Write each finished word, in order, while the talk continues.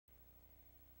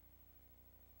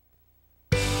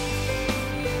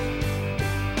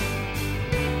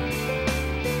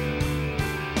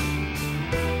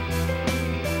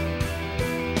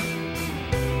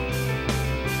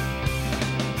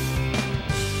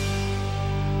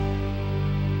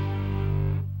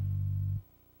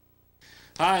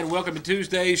Hi, and welcome to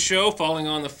Tuesday's show, falling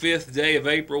on the 5th day of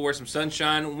April, where some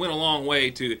sunshine went a long way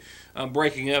to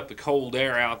breaking up the cold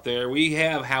air out there. We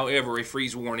have, however, a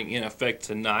freeze warning in effect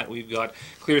tonight. We've got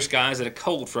clear skies and a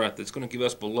cold front that's going to give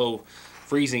us below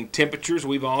freezing temperatures.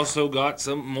 We've also got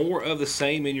some more of the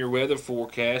same in your weather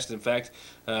forecast. In fact,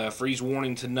 freeze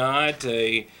warning tonight,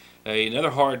 another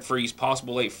hard freeze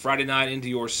possible late Friday night into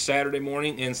your Saturday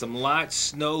morning, and some light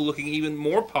snow looking even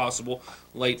more possible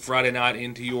late Friday night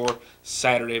into your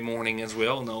Saturday morning as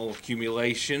well. No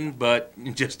accumulation, but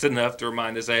just enough to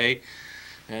remind us, hey,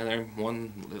 and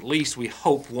at least we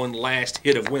hope one last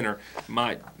hit of winter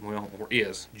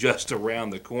is just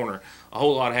around the corner. A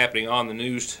whole lot happening on the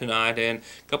news tonight, and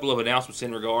a couple of announcements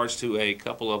in regards to a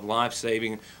couple of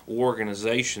life-saving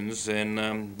organizations,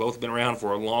 and both have been around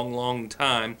for a long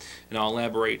time, and I'll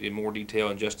elaborate in more detail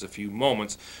in just a few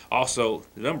moments. Also,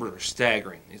 the numbers are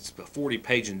staggering. It's a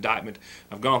 40-page indictment.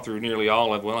 I've gone through nearly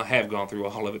all of it. Well, I have gone through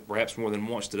all of it, perhaps more than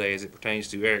once today, as it pertains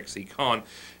to Eric C. Kahn,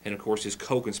 and of course his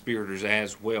co-conspirators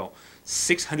as well.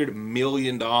 $600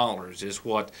 million is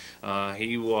what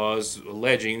he was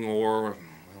alleging, or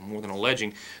more than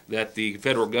alleging, that the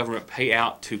federal government pay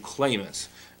out to claimants.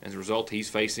 As a result, he's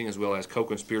facing, as well as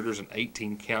co-conspirators, an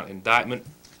 18-count indictment.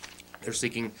 They're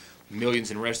seeking millions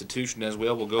in restitution as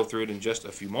well. We'll go through it in just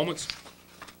a few moments.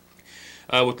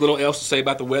 With little else to say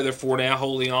about the weather for now,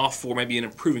 holding off for maybe an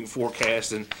improving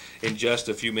forecast in just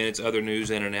a few minutes. Other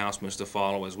news and announcements to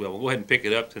follow as well. We'll go ahead and pick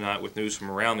it up tonight with news from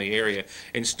around the area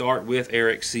and start with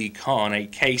Eric C. Kahn, a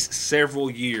case several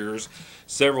years,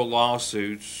 several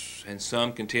lawsuits, and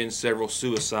some contend several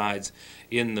suicides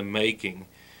in the making.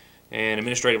 An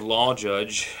administrative law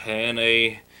judge and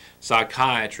a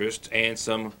psychiatrist and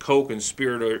some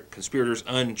co-conspirators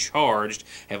uncharged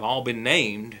have all been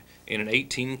named in an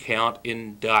 18-count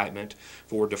indictment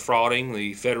for defrauding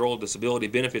the federal disability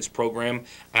benefits program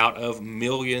out of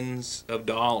millions of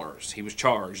dollars. He was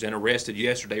charged and arrested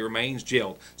yesterday, remains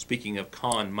jailed. Speaking of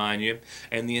Kahn, mind you,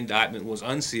 and the indictment was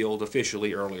unsealed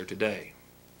officially earlier today.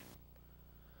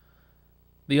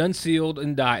 The unsealed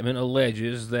indictment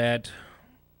alleges that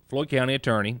Floyd County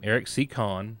Attorney Eric C.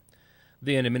 Kahn,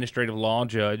 then Administrative Law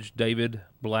Judge David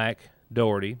Black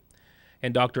Doherty,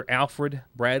 and Dr. Alfred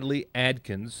Bradley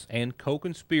Adkins and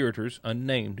co-conspirators,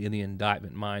 unnamed in the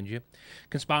indictment, mind you,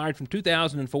 conspired from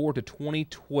 2004 to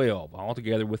 2012,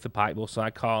 altogether with the Pikeville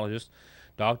psychologist,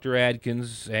 Dr.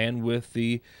 Adkins, and with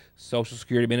the Social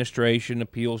Security Administration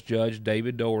appeals judge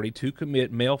David Doherty to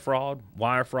commit mail fraud,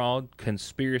 wire fraud,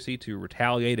 conspiracy to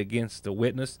retaliate against the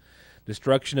witness,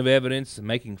 destruction of evidence,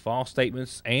 making false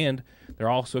statements, and they're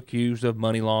also accused of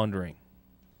money laundering.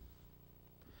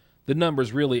 The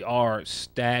numbers really are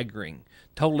staggering,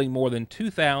 totaling more than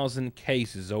 2,000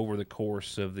 cases over the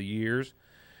course of the years.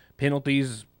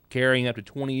 Penalties carrying up to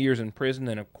 20 years in prison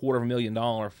and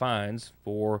 $250,000 fines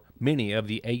for many of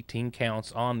the 18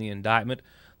 counts on the indictment.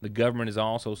 The government is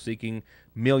also seeking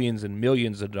millions and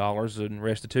millions of dollars in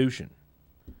restitution.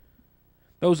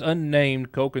 Those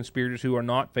unnamed co-conspirators who are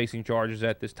not facing charges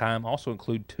at this time also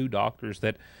include two doctors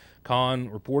that Kahn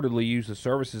reportedly used the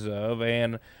services of,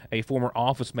 and a former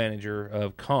office manager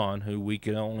of Kahn, who we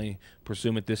can only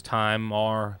presume at this time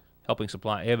are helping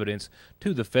supply evidence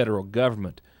to the federal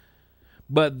government.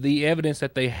 But the evidence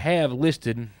that they have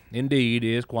listed, indeed,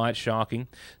 is quite shocking,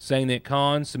 saying that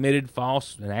Kahn submitted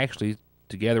false, and actually,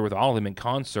 together with all of them in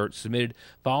concert, submitted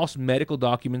false medical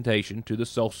documentation to the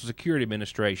Social Security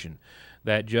Administration,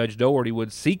 that Judge Doherty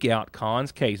would seek out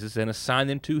Kahn's cases and assign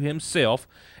them to himself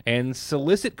and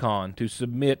solicit Kahn to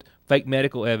submit fake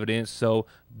medical evidence so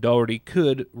Doherty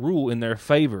could rule in their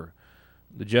favor.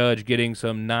 The judge getting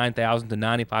some $9,000 to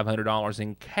 $9,500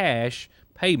 in cash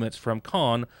payments from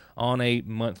Kahn on a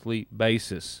monthly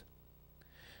basis.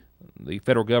 The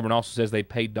federal government also says they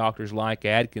paid doctors like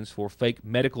Adkins for fake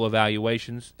medical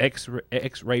evaluations,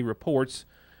 X-ray reports,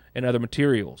 and other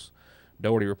materials.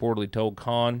 Doherty reportedly told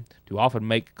Kahn to often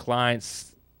make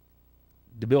clients'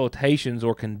 debilitations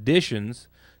or conditions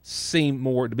seem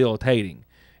more debilitating,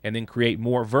 and then create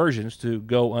more versions to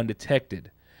go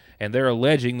undetected. And they're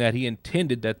alleging that he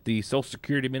intended that the Social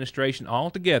Security Administration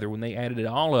altogether, when they added it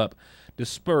all up,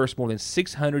 dispersed more than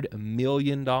 $600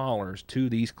 million to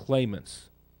these claimants.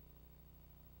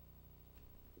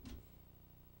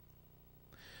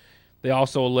 They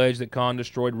also allege that Kahn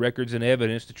destroyed records and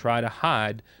evidence to try to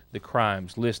hide the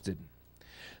crimes listed.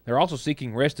 They're also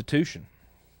seeking restitution,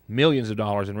 millions of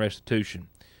dollars in restitution,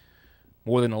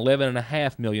 more than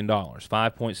 $11.5 million,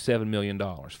 $5.7 million,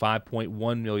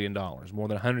 $5.1 million, more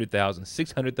than $100,000,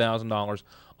 $600,000,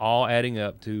 all adding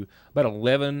up to about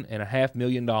 $11.5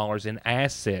 million in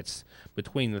assets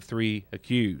between the three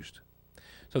accused.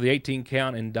 So the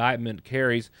 18-count indictment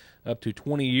carries up to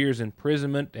 20 years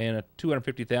imprisonment and a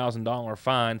 $250,000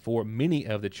 fine for many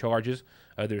of the charges,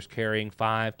 others carrying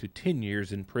 5 to 10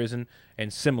 years in prison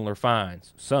and similar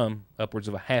fines, some upwards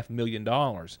of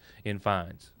 $500,000 in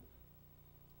fines.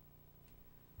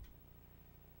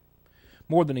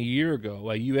 More than a year ago,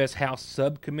 a U.S. House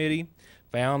subcommittee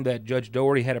found that Judge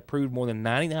Doherty had approved more than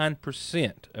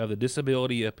 99% of the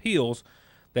disability appeals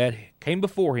that came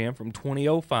before him from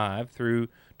 2005 through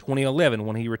 2011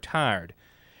 when he retired,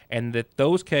 and that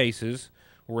those cases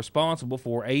were responsible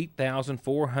for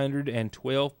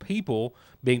 8,412 people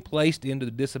being placed into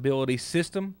the disability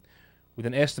system with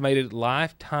an estimated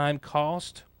lifetime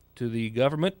cost to the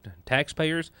government,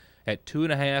 taxpayers, at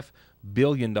 $2.5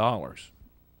 billion.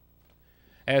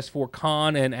 As for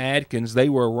Kahn and Adkins, they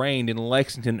were arraigned in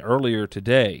Lexington earlier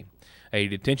today. A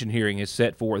detention hearing is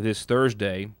set for this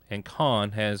Thursday, and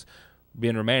Kahn has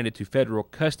been remanded to federal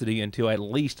custody until at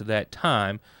least that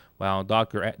time, while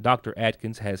Dr.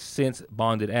 Adkins has since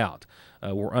bonded out.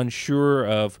 We're unsure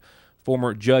of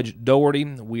former Judge Doherty.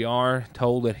 We are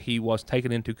told that he was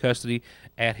taken into custody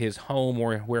at his home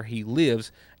or where he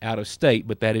lives out of state,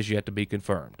 but that is yet to be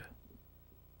confirmed.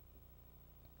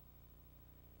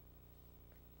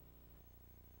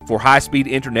 For high-speed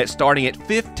internet starting at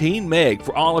 15 meg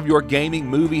for all of your gaming,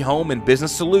 movie, home, and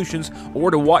business solutions, or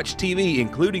to watch TV,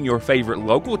 including your favorite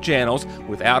local channels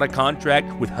without a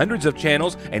contract with hundreds of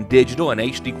channels and digital and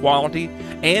HD quality,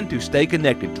 and to stay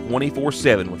connected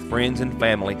 24/7 with friends and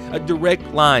family, a direct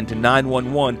line to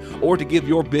 911, or to give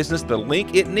your business the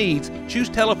link it needs, choose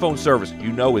telephone service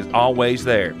you know is always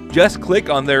there. Just click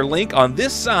on their link on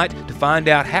this site to find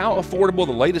out how affordable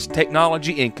the latest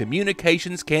technology in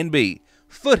communications can be.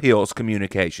 Foothills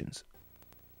Communications.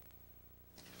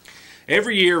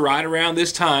 Every year, right around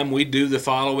this time, we do the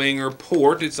following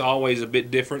report. It's always a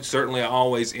bit different, certainly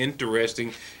always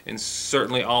interesting, and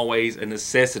certainly always a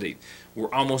necessity.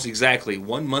 We're almost exactly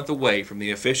 1 month away from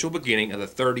the official beginning of the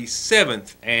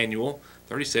 37th annual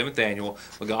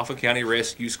McGoffin County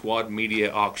Rescue Squad Media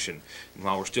Auction. And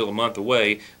while we're still a month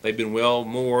away, they've been well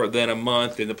more than a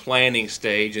month in the planning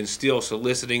stage and still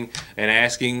soliciting and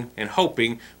asking and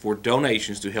hoping for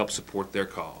donations to help support their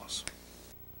cause.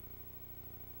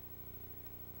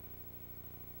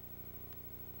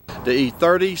 The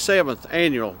 37th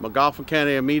annual McGoffin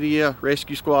County Media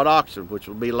Rescue Squad Auction, which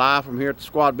will be live from here at the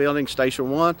Squad Building, Station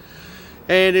 1.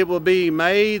 And it will be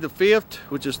May the 5th,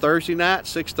 which is Thursday night,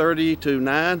 6:30 to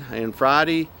 9, and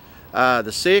Friday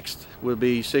the 6th will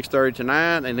be 6:30 to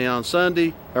 9, and then on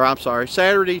Saturday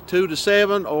 2 to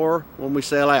 7, or when we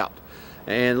sell out.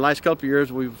 And the last couple of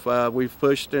years we've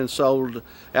pushed and sold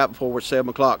out before we're 7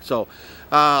 o'clock. So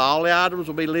all the items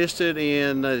will be listed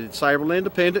in Sayreville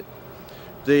Independent.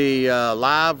 The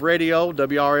live radio,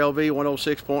 WRLV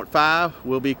 106.5,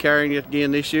 will be carrying it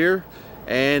again this year.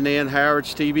 And then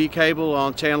Howard's TV cable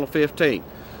on channel 15.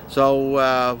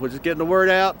 So we're just getting the word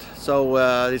out.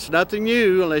 So it's nothing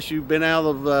new unless you've been out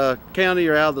of the county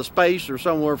or out of the space or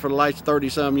somewhere for the last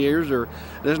 30-some years, or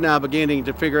just now beginning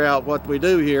to figure out what we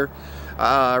do here.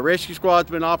 Rescue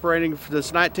Squad's been operating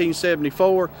since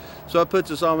 1974, so it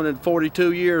puts us on in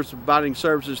 42 years providing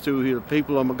services to the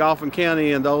people of McGoffin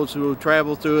County and those who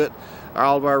travel through it.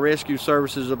 All of our rescue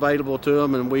services available to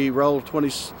them, and we roll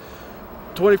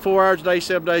 24 hours a day,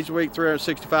 7 days a week,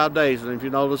 365 days. And if you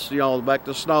notice, back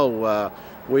to snow,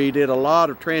 we did a lot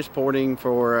of transporting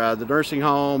for the nursing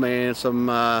home and some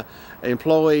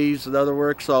employees and other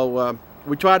work. So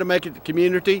we try to make it the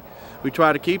community. We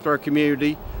try to keep our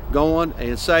community going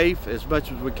and safe as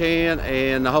much as we can,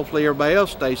 and hopefully everybody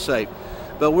else stays safe.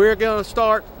 But we're going to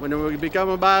start when we be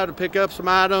coming by to pick up some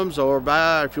items, or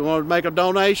buy if you want to make a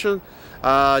donation.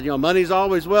 Money's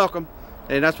always welcome.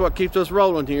 And that's what keeps us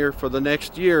rolling here for the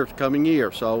next year, coming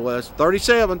year. So it's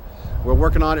 37. We're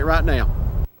working on it right now.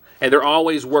 And they're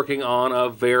always working on a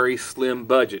very slim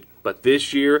budget. But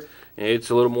this year, it's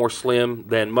a little more slim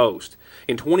than most.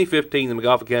 In 2015, the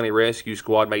McGoffin County Rescue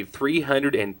Squad made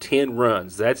 310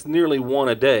 runs. That's nearly one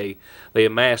a day. They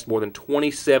amassed more than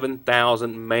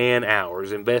 27,000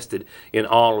 man-hours invested in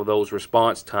all of those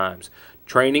response times.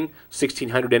 Training,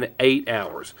 1,608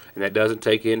 hours, and that doesn't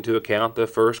take into account the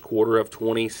first quarter of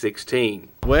 2016.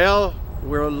 Well,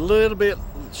 we're a little bit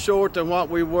short than what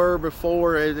we were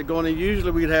before.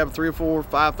 Usually we'd have $3,000 or $4,000 or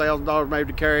 $5,000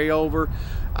 maybe to carry over.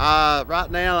 Right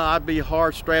now, I'd be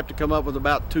hard strapped to come up with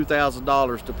about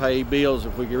 $2,000 to pay bills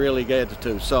if we could really get it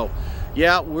to. So,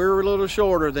 yeah, we're a little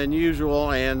shorter than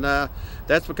usual, and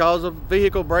that's because of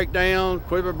vehicle breakdown,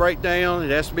 equipment breakdown.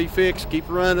 It has to be fixed, keep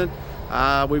running.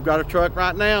 We've got a truck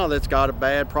right now that's got a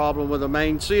bad problem with a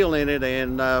main seal in it,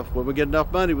 and when we get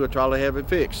enough money, we'll try to have it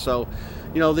fixed. So,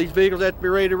 you know, these vehicles have to be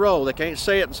ready to roll. They can't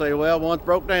sit and say, well, one's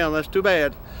broke down, that's too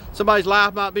bad. Somebody's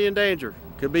life might be in danger.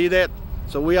 Could be that.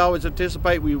 So we always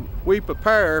anticipate, we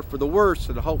prepare for the worst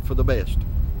and hope for the best.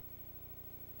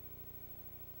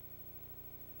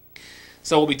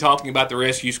 So we'll be talking about the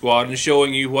rescue squad and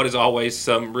showing you what is always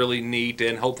some really neat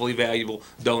and hopefully valuable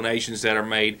donations that are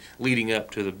made leading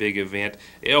up to the big event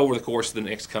over the course of the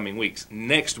next coming weeks.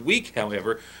 Next week,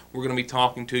 however, we're going to be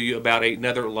talking to you about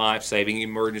another life-saving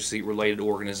emergency-related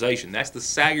organization. That's the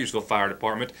Sagersville Fire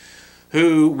Department,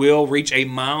 who will reach a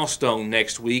milestone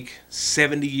next week,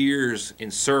 70 years in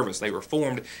service. They were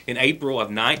formed in April of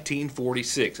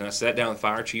 1946, and I sat down with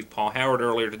Fire Chief Paul Howard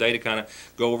earlier today to kind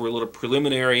of go over a little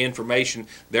preliminary information.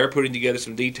 They're putting together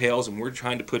some details, and we're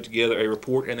trying to put together a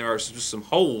report, and there are just some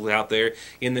holes out there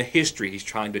in the history. He's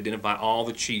trying to identify all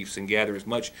the chiefs and gather as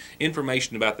much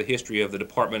information about the history of the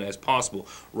department as possible.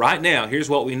 Right now, here's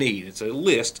what we need. It's a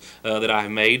list that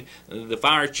I've made. The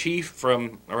fire chief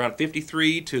from around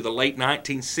 53 to the late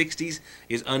 1960s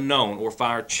is unknown, or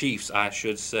fire chiefs, I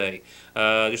should say.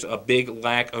 Just a big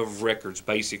lack of records,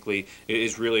 basically,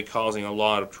 is really causing a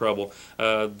lot of trouble.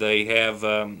 They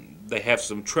have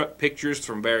some truck pictures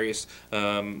from various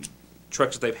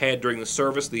trucks that they've had during the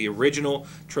service. The original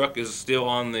truck is still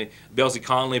on the Belsey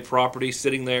Conley property,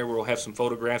 sitting there. We'll have some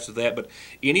photographs of that. But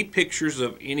any pictures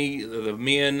of any of the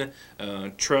men,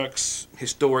 trucks,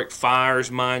 historic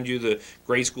fires, mind you, the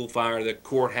grade school fire, the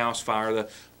courthouse fire, the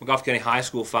McGoffin County High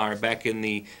School fire back in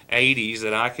the 80s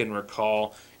that I can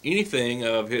recall, anything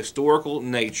of historical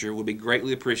nature would be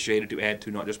greatly appreciated to add to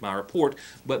not just my report,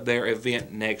 but their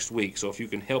event next week. So if you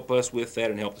can help us with that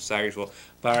and help the Sagersville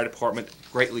Fire Department,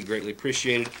 greatly, greatly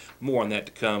appreciated. More on that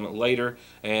to come later,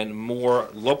 and more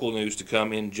local news to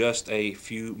come in just a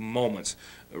few moments.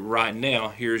 Right now,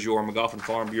 here's your McGoffin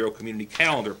Farm Bureau Community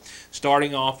Calendar.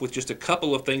 Starting off with just a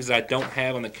couple of things that I don't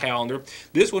have on the calendar.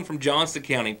 This one from Johnston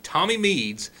County. Tommy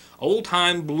Mead's Old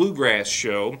Time Bluegrass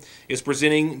Show is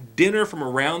presenting Dinner from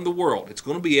Around the World. It's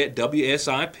going to be at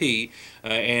WSIP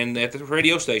and at the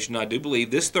radio station, I do believe,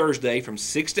 this Thursday from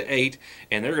 6 to 8,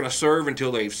 and they're going to serve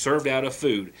until they've served out of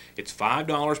food. It's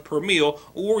 $5 per meal,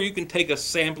 or you can take a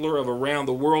sampler of around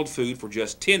the world food for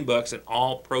just $10, and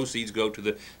all proceeds go to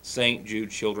the St. Jude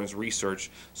Children's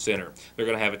Research Center. They're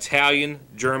going to have Italian,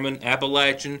 German,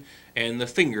 Appalachian, and the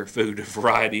finger food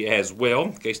variety as well,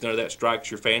 in case none of that strikes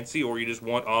your fancy or you just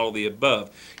want all of the above.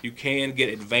 You can get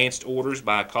advanced orders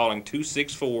by calling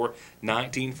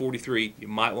 264-1943. You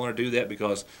might want to do that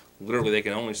because literally they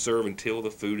can only serve until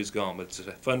the food is gone. But it's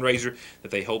a fundraiser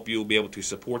that they hope you'll be able to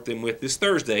support them with this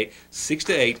Thursday, 6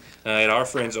 to 8, at our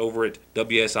friends over at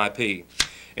WSIP.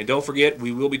 And don't forget,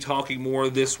 we will be talking more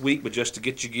this week, but just to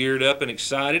get you geared up and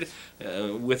excited,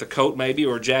 with a coat maybe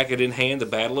or a jacket in hand, the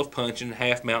Battle of Punch in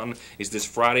Half Mountain is this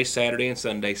Friday, Saturday, and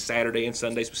Sunday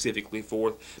specifically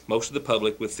for most of the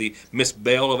public, with the Miss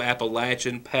Belle of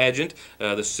Appalachian pageant,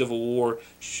 the Civil War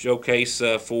showcase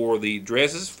for the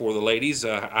dresses for the ladies,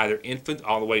 either infant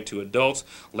all the way to adults.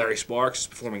 Larry Sparks is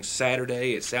performing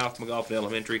Saturday at South McGoffin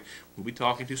Elementary. We'll be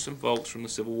talking to some folks from the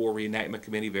Civil War Reenactment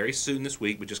Committee very soon this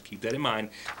week, but just keep that in mind.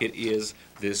 It is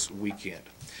this weekend.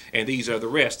 And these are the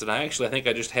rest. And I think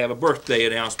I just have a birthday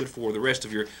announcement for the rest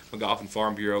of your McGoffin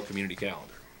Farm Bureau community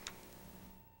calendar.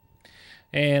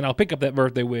 And I'll pick up that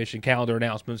birthday wish and calendar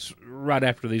announcements right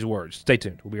after these words. Stay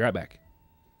tuned. We'll be right back.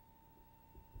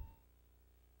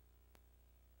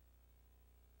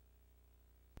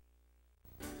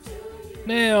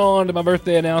 Now on to my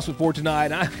birthday announcement for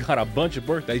tonight. I've got a bunch of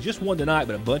birthdays. Just one tonight,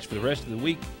 but a bunch for the rest of the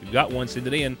week. We've got one sent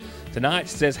it in. Tonight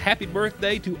says happy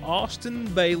birthday to Austin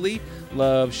Bailey.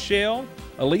 Love Shell,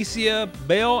 Alicia,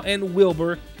 Bell, and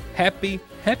Wilbur. Happy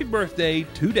birthday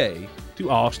today to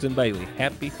Austin Bailey.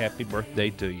 Happy birthday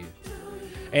to you.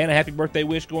 And a happy birthday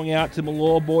wish going out to my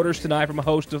loyal boarders tonight from a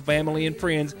host of family and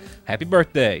friends. Happy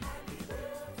birthday.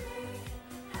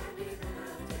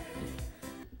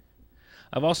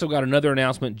 I've also got another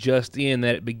announcement just in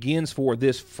that it begins for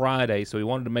this Friday, so we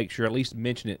wanted to make sure at least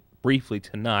mention it briefly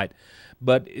tonight.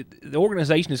 But the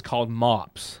organization is called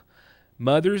MOPS,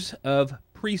 Mothers of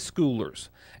Preschoolers,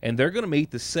 and they're going to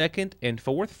meet the second and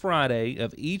fourth Friday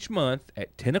of each month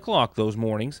at 10 o'clock those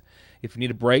mornings. If you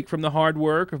need a break from the hard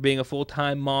work of being a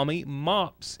full-time mommy,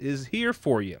 MOPS is here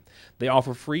for you. They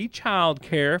offer free child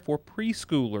care for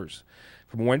preschoolers.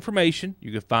 For more information,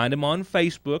 you can find them on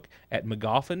Facebook at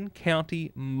McGoffin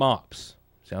County MOPS.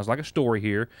 Sounds like a story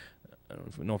here. I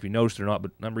don't know if you noticed it or not,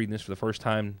 but I'm reading this for the first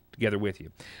time together with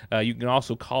you. You can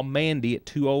also call Mandy at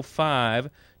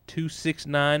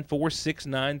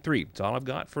 888-269-4693. That's all I've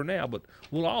got for now, but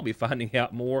we'll all be finding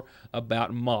out more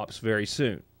about MOPS very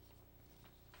soon.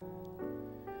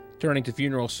 Turning to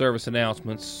funeral service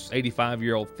announcements,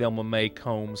 85-year-old Thelma Mae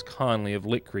Combs Conley of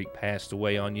Lick Creek passed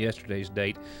away on yesterday's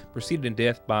date, preceded in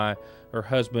death by her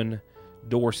husband,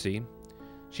 Dorsey.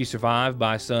 She's survived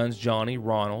by sons Johnny,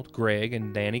 Ronald, Greg,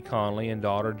 and Danny Conley, and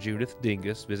daughter Judith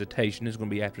Dingus. Visitation is going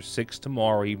to be after 6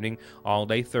 tomorrow evening, all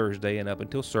day Thursday, and up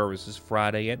until services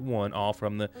Friday at 1, all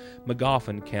from the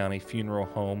Magoffin County Funeral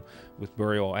Home, with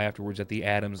burial afterwards at the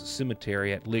Adams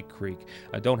Cemetery at Lick Creek.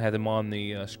 I don't have them on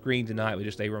the screen tonight, but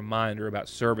just a reminder about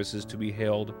services to be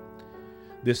held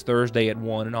this Thursday at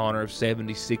 1 in honor of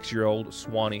 76-year-old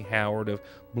Swanee Howard of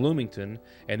Bloomington,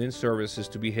 and then services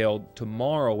to be held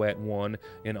tomorrow at 1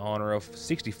 in honor of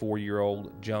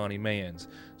 64-year-old Johnny Mans.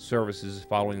 Services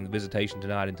following the visitation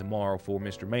tonight and tomorrow for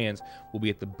Mr. Mans will be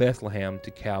at the Bethlehem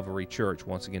to Calvary Church,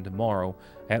 once again tomorrow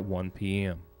at 1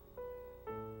 p.m.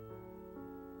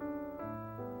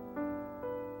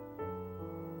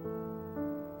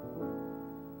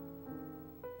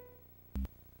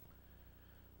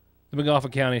 The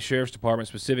Magoffin County Sheriff's Department,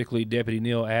 specifically Deputy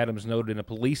Neil Adams, noted in a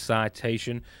police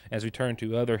citation as we turn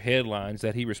to other headlines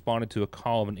that he responded to a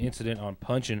call of an incident on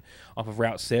Punchin off of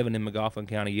Route 7 in Magoffin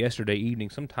County yesterday evening,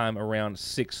 sometime around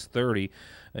 6:30.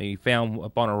 He found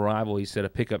upon arrival, he said, a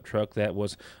pickup truck that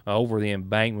was over the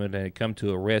embankment and had come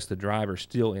to arrest the driver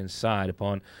still inside.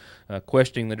 Upon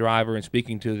questioning the driver and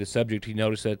speaking to the subject, he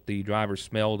noticed that the driver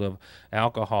smelled of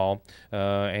alcohol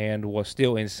and was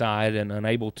still inside and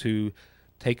unable to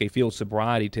take a field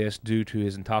sobriety test due to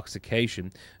his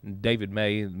intoxication. David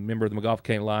May, member of the Magoffin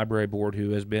County Library Board,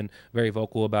 who has been very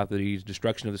vocal about the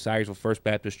destruction of the Sayersville First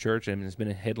Baptist Church and has been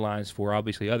in headlines for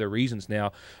obviously other reasons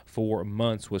now for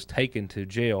months, was taken to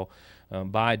jail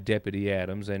by Deputy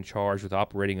Adams and charged with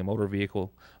operating a motor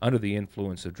vehicle under the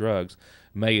influence of drugs.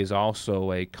 May is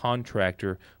also a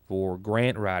contractor for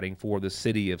grant writing for the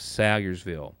city of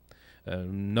Sayersville.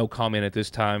 No comment at this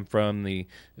time from the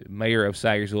mayor of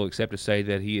Sayersville, except to say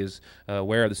that he is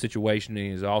aware of the situation, and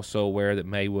he is also aware that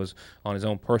May was on his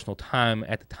own personal time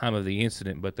at the time of the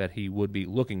incident, but that he would be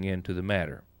looking into the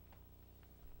matter.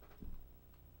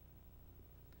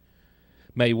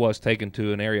 May was taken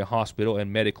to an area hospital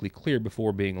and medically cleared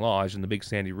before being lodged in the Big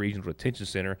Sandy Regional Detention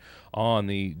Center on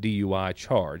the DUI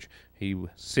charge. He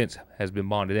since has been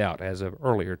bonded out as of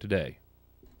earlier today.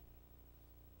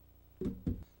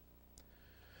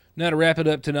 Now to wrap it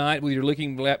up tonight with your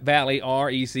Licking Valley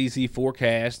RECC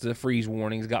forecast. The freeze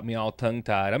warnings got me all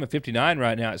tongue-tied. I'm at 59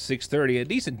 right now at 6:30. A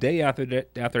decent day out there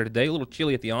today. A little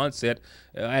chilly at the onset,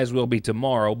 as will be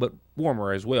tomorrow, but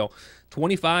warmer as well.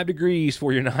 25 degrees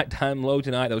for your nighttime low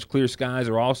tonight. Those clear skies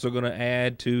are also going to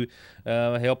add to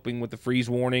helping with the freeze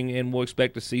warning, and we'll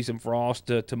expect to see some frost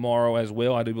tomorrow as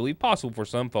well. I do believe possible for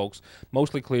some folks.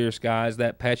 Mostly clear skies,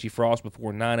 that patchy frost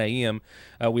before 9 a.m.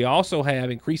 We also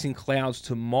have increasing clouds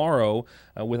tomorrow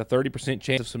with a 30%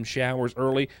 chance of some showers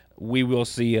early. We will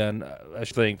see a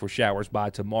thing for showers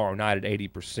by tomorrow night at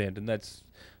 80%, and that's,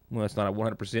 well, it's not at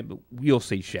 100%, but we'll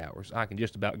see showers. I can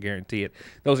just about guarantee it.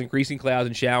 Those increasing clouds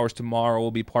and showers tomorrow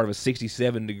will be part of a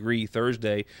 67-degree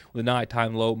Thursday with a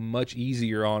nighttime low much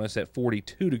easier on us at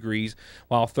 42 degrees,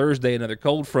 while Thursday, another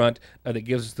cold front that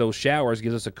gives us those showers,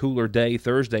 gives us a cooler day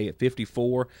Thursday at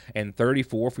 54 and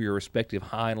 34 for your respective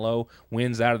high and low.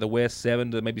 Winds out of the west,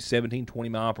 7 to maybe 17, 20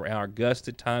 mile per hour gusts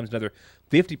at times. Another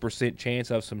 50% chance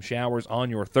of some showers on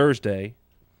your Thursday.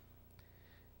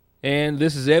 And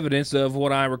this is evidence of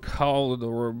what I recall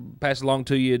or passed along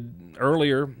to you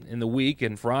earlier in the week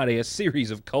and Friday, a series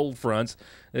of cold fronts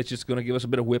that's just going to give us a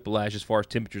bit of whiplash as far as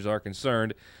temperatures are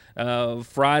concerned.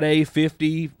 Friday,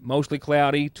 50, mostly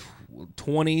cloudy,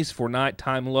 20s for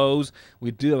nighttime lows. We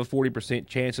do have a 40%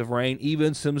 chance of rain,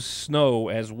 even some snow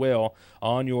as well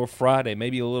on your Friday.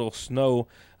 Maybe a little snow,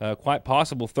 quite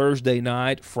possible Thursday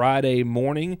night, Friday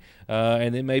morning,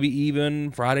 and then maybe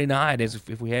even Friday night, as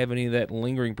if we have any of that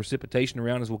lingering precipitation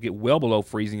around us, we'll get well below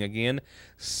freezing again.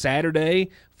 Saturday,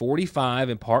 45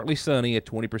 and partly sunny, a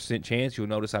 20% chance. You'll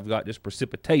notice I've got just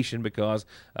precipitation because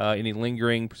any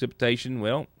lingering precipitation,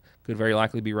 well, could very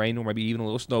likely be rain or maybe even a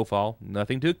little snowfall.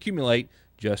 Nothing to accumulate,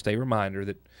 just a reminder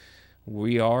that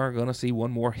we are going to see one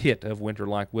more hit of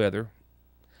winter-like weather.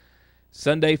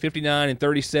 Sunday, 59 and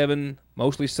 37,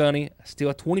 mostly sunny. Still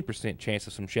a 20% chance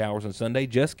of some showers on Sunday.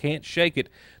 Just can't shake it.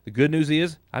 The good news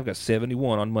is I've got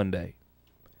 71 on Monday.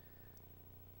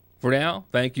 For now,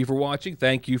 thank you for watching.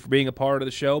 Thank you for being a part of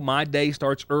the show. My day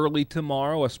starts early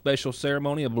tomorrow, a special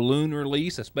ceremony, a balloon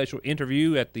release, a special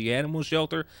interview at the animal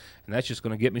shelter, and that's just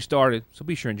going to get me started. So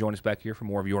be sure and join us back here for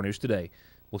more of Your News Today.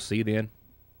 We'll see you then,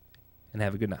 and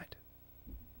have a good night.